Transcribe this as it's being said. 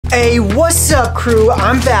Hey, what's up, crew?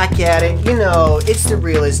 I'm back at it. You know, it's the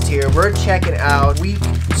realist here. We're checking out week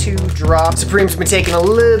 2 drop. Supreme's been taking a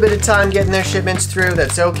little bit of time getting their shipments through.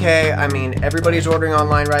 That's okay. I mean, everybody's ordering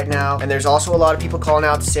online right now, and there's also a lot of people calling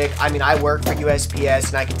out sick. I mean, I work for USPS,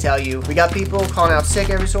 and I can tell you, we got people calling out sick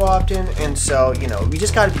every so often, and so, you know, we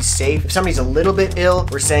just gotta be safe. If somebody's a little bit ill,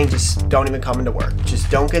 we're saying just don't even come into work. Just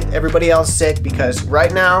don't get everybody else sick, because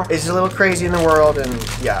right now, it's a little crazy in the world, and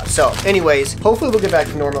yeah. So, anyways, hopefully we'll get back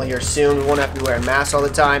to normal here soon. We won't have to be wearing masks all the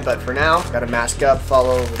time, but for now, gotta mask up,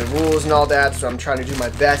 follow the rules and all that, so I'm trying to do my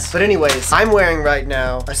best. But anyways, I'm wearing right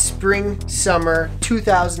now a spring summer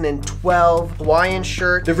 2012 Hawaiian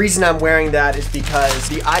shirt. The reason I'm wearing that is because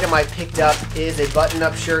the item I picked up is a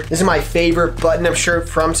button-up shirt. This is my favorite button-up shirt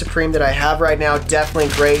from Supreme that I have right now. Definitely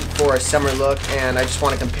great for a summer look, and I just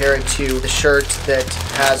want to compare it to the shirt that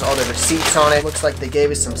has all the receipts on it. Looks like they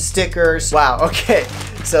gave us some stickers. Wow, okay.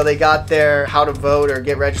 So they got their how to vote or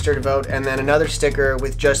get registered to vote, and then another sticker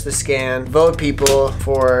with just the scan. Vote people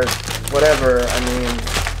for whatever. I mean,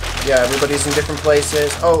 yeah, everybody's in different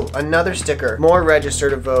places. Oh, another sticker. More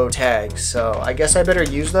register to vote tags. So I guess I better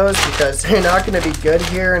use those because they're not going to be good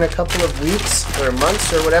here in a couple of weeks or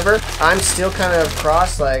months or whatever. I'm still kind of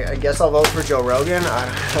crossed. Like, I guess I'll vote for Joe Rogan.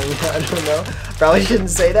 I don't know. Probably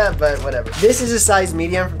shouldn't say that, but whatever. This is a size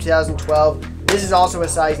medium from 2012. This is also a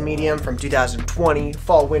size medium from 2020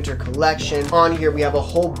 fall winter collection. On here we have a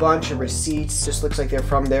whole bunch of receipts. Just looks like they're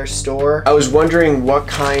from their store. I was wondering what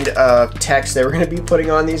kind of text they were going to be putting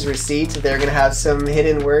on these receipts. If they're going to have some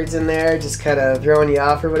hidden words in there, just kind of throwing you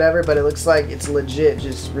off or whatever, but it looks like it's legit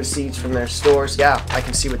just receipts from their stores. Yeah, I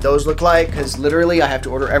can see what those look like because literally I have to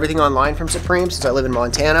order everything online from Supreme since I live in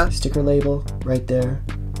Montana. Sticker label right there.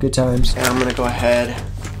 Good times. And I'm going to go ahead,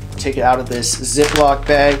 take it out of this Ziploc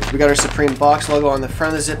bag. We got our Supreme box logo on the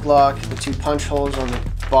front of the Ziploc, the 2 punch holes on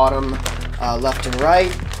the bottom, left and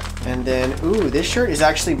right. And then, ooh, this shirt is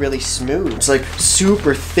actually really smooth. It's like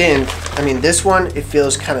super thin. I mean, this one, it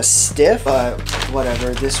feels kind of stiff, but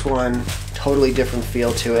whatever. This one, totally different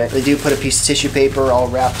feel to it. They do put a piece of tissue paper all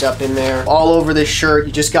wrapped up in there. All over this shirt,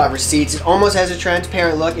 you just got receipts. It almost has a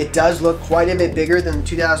transparent look. It does look quite a bit bigger than the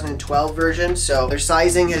 2012 version, so their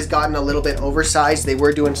sizing has gotten a little bit oversized. They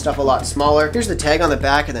were doing stuff a lot smaller. Here's the tag on the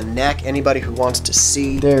back of the neck. Anybody who wants to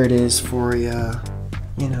see. There it is for you.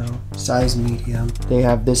 You know, size medium. They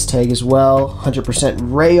have this tag as well, 100%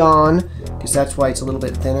 rayon, because that's why it's a little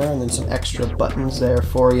bit thinner, and then some extra buttons there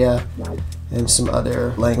for you, and some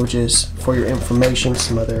other languages for your information,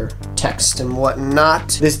 some other text and whatnot.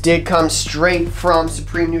 This did come straight from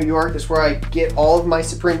Supreme New York. That's where I get all of my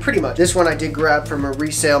Supreme, pretty much. This one I did grab from a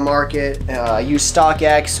resale market. I use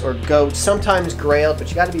StockX or GOAT, sometimes Grailed, but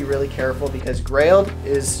you gotta be really careful because Grailed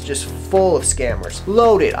is just full of scammers.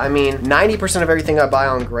 Loaded. I mean, 90% of everything I buy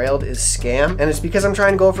on Grailed is scam, and it's because I'm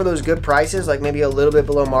trying to go for those good prices, like maybe a little bit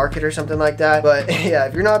below market or something like that. But yeah,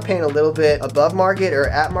 if you're not paying a little bit above market or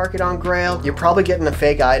at market on Grailed, you're probably getting a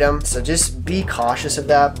fake item, so just be cautious of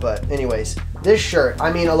that. But anyways, this shirt,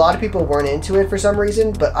 I mean, a lot of people weren't into it for some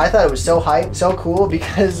reason, but I thought it was so hype, so cool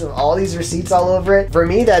because of all these receipts all over it. For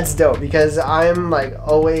me, that's dope because I'm like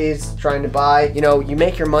always trying to buy, you know, you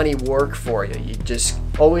make your money work for you. You just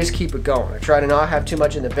always keep it going. I try to not have too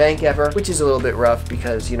much in the bank ever, which is a little bit rough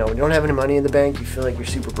because, you know, when you don't have any money in the bank, you feel like you're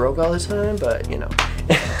super broke all the time, but you know.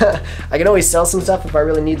 I can always sell some stuff if I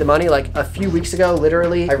really need the money. Like a few weeks ago,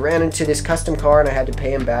 literally, I ran into this custom car and I had to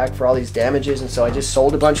pay him back for all these damages, and so I just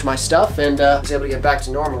sold a bunch of my stuff and was able to get back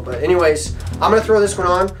to normal. But anyways, I'm gonna throw this one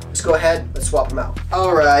on. Let's go ahead, let's swap them out.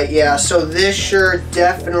 All right, yeah, so this shirt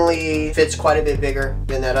definitely fits quite a bit bigger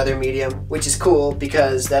than that other medium, which is cool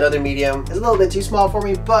because that other medium is a little bit too small for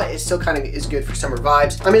me, but it still kind of is good for summer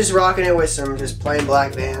vibes. I'm just rocking it with some just plain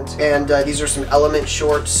black Vans, and these are some Element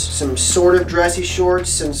shorts, some sort of dressy shorts,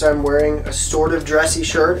 since I'm wearing a sort of dressy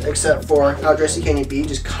shirt, except for how dressy can you be,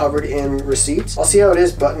 just covered in receipts. I'll see how it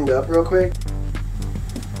is buttoned up real quick.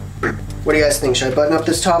 What do you guys think? Should I button up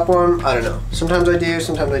this top one? I don't know. Sometimes I do,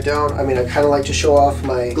 sometimes I don't. I mean, I kind of like to show off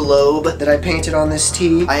my globe that I painted on this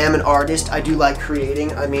tee. I am an artist. I do like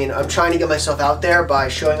creating. I mean, I'm trying to get myself out there by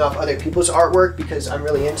showing off other people's artwork because I'm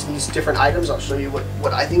really into these different items. I'll show you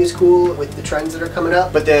what I think is cool with the trends that are coming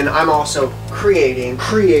up. But then I'm also creating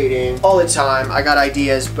all the time. I got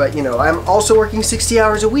ideas, but you know, I'm also working 60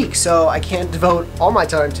 hours a week, so I can't devote all my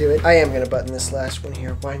time to it. I am gonna button this last one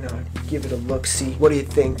here. Why not? Give it a look-see. What do you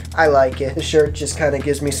think? I like it. The shirt just kind of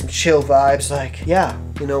gives me some chill vibes. Like, yeah,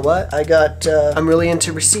 you know what? I'm really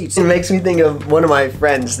into receipts. It makes me think of one of my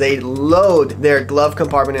friends. They load their glove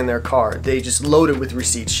compartment in their car. They just load it with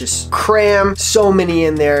receipts, just cram so many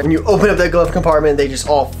in there. When you open up that glove compartment, they just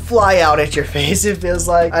all fly out at your face, it feels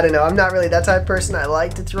like. I don't know, I'm not really that type of person. I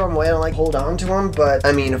like to throw them away, I don't like hold on to them, but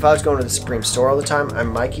I mean, if I was going to the Supreme store all the time, I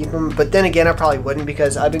might keep them, but then again, I probably wouldn't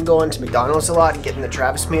because I've been going to McDonald's a lot and getting the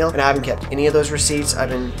Travis meal, and I haven't kept any of those receipts. I've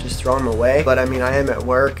been just throwing them away, but I mean, I am at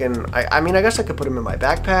work, and I mean, I guess I could put them in my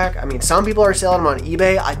backpack. I mean, some people are selling them on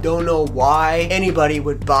eBay. I don't know why anybody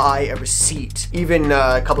would buy a receipt. Even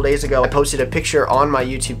a couple days ago, I posted a picture on my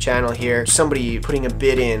YouTube channel here, somebody putting a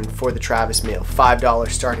bid in for the Travis meal, $5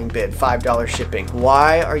 starting bid, $5 shipping.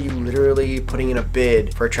 Why are you literally putting in a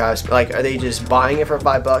bid for a Travis? Like, are they just buying it for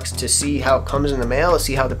 $5 to see how it comes in the mail, to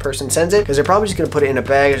see how the person sends it? Because they're probably just gonna put it in a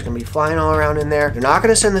bag. It's gonna be flying all around in there. They're not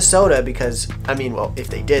gonna send the soda because, I mean, well, if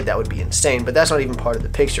they did, that would be insane, but that's not even part of the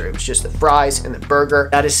picture. It was just the fries and the burger.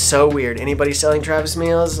 That is so weird. Anybody selling Travis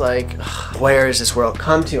meals? Like, where has this world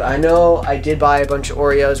come to? I know I did buy a bunch of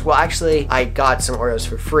Oreos. Well, actually, I got some Oreos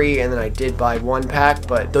for free, and then I did buy one pack,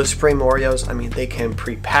 but those Supreme Oreos, I mean, they can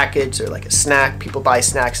pre-packaged. They're like a snack. People buy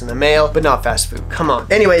snacks in the mail, but not fast food. Come on.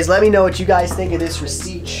 Anyways, let me know what you guys think of this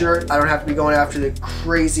receipt shirt. I don't have to be going after the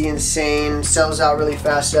crazy, insane, sells out really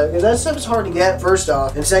fast stuff, because that stuff is hard to get, first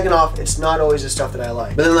off, and second off, it's not always the stuff that I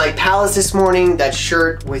like. But then like Palace this morning, that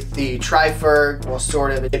shirt with the tri-fur, well,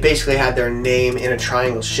 sort of, it basically had their name in a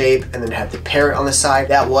triangle shape and then had the parrot on the side.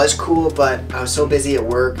 That was cool, but I was so busy at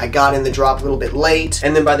work. I got in the drop a little bit late,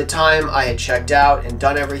 and then by the time I had checked out and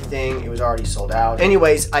done everything, it was already sold out.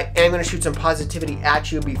 Anyways, I am gonna shoot some positivity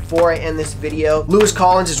at you before I end this video. Lewis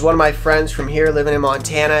Collins is one of my friends from here living in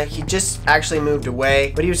Montana. He just actually moved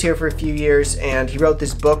away, but he was here for a few years, and he wrote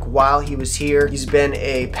this book while he was here. He's been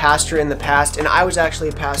a pastor in the past, and I was actually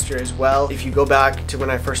a pastor as well. If you go back to when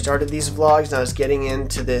I first started these vlogs, and I was getting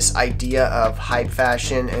into this idea of hype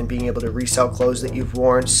fashion and being able to resell clothes that you've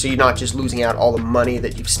worn, so you're not just losing out all the money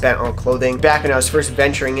that you've spent on clothing. Back when I was first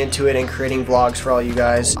venturing into it and creating vlogs for all you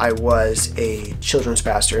guys, I was a children's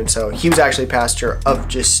pastor, and so he was actually pastor of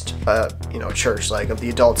just you know, church, like of the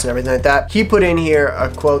adults and everything like that. He put in here a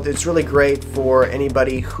quote that's really great for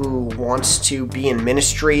anybody who wants to be in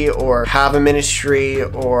ministry or have a ministry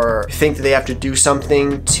or think that they have to do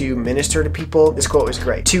something to minister to people. This quote is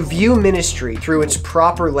great. To view ministry through its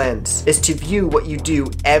proper lens is to view what you do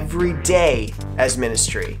every day as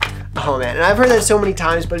ministry. Oh man, and I've heard that so many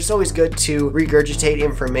times, but it's always good to regurgitate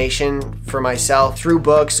information for myself through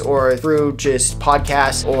books or through just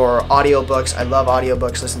podcasts or audiobooks. I love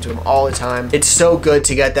audiobooks, listen to them all the time. It's so good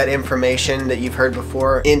to get that information that you've heard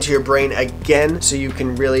before into your brain again, so you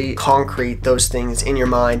can really concrete those things in your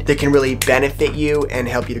mind that can really benefit you and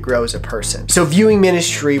help you to grow as a person. So viewing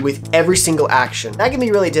ministry with every single action. That can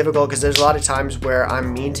be really difficult because there's a lot of times where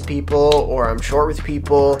I'm mean to people, or I'm short with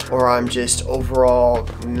people, or I'm just overall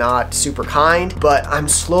not super kind, but I'm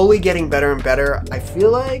slowly getting better and better, I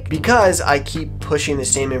feel like, because I keep pushing the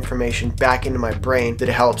same information back into my brain that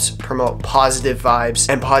helps promote positive vibes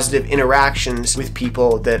and positive interactions with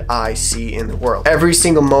people that I see in the world. Every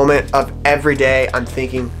single moment of every day, I'm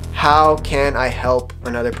thinking, how can I help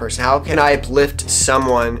another person? How can I uplift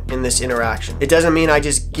someone in this interaction? It doesn't mean I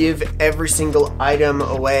just give every single item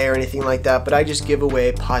away or anything like that, but I just give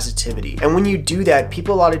away positivity. And when you do that,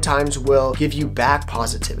 people a lot of times will give you back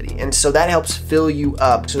positivity. And so that helps fill you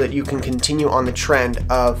up so that you can continue on the trend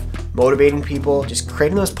of motivating people, just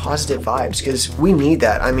creating those positive vibes, because we need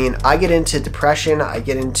that. I mean, I get into depression, I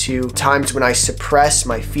get into times when I suppress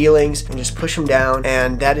my feelings and just push them down,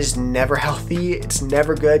 and that is never healthy. It's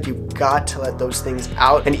never good. You've got to let those things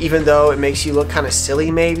out. And even though it makes you look kind of silly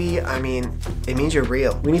maybe, I mean, it means you're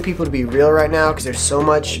real. We need people to be real right now because there's so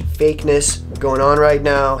much fakeness going on right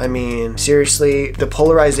now. I mean, seriously, the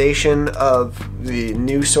polarization of the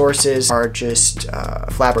news sources are just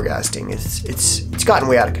flabbergasting. It's gotten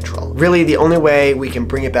way out of control. Really, the only way we can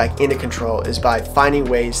bring it back into control is by finding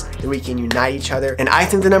ways that we can unite each other. And I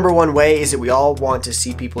think the number one way is that we all want to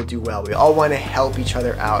see people do well. We all want to help each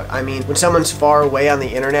other out. I mean, when someone's far away on the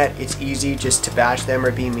internet, it's easy just to bash them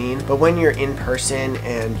or be mean. But when you're in person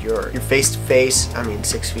and you're face to face, I mean,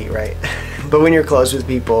 6 feet, right? But when you're close with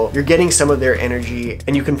people, you're getting some of their energy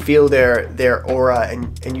and you can feel their aura,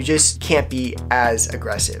 and you just can't be as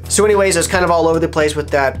aggressive. So anyways, I was kind of all over the place with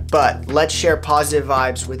that, but let's share positive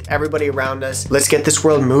vibes with everybody around us. Let's get this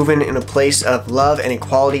world moving in a place of love and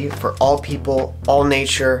equality for all people, all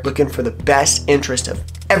nature, looking for the best interest of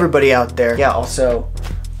everybody out there. Yeah, also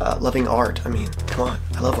loving art. I mean, come on,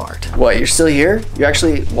 I love art. What, you're still here? You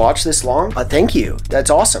actually watched this long? Thank you, that's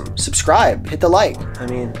awesome. Subscribe, hit the like. I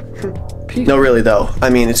mean, Peace. No, really though. I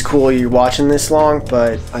mean, it's cool you're watching this long,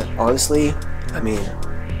 but honestly, I mean,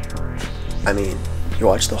 you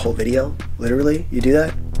watch the whole video? Literally? You do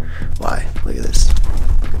that? Why? Look at this.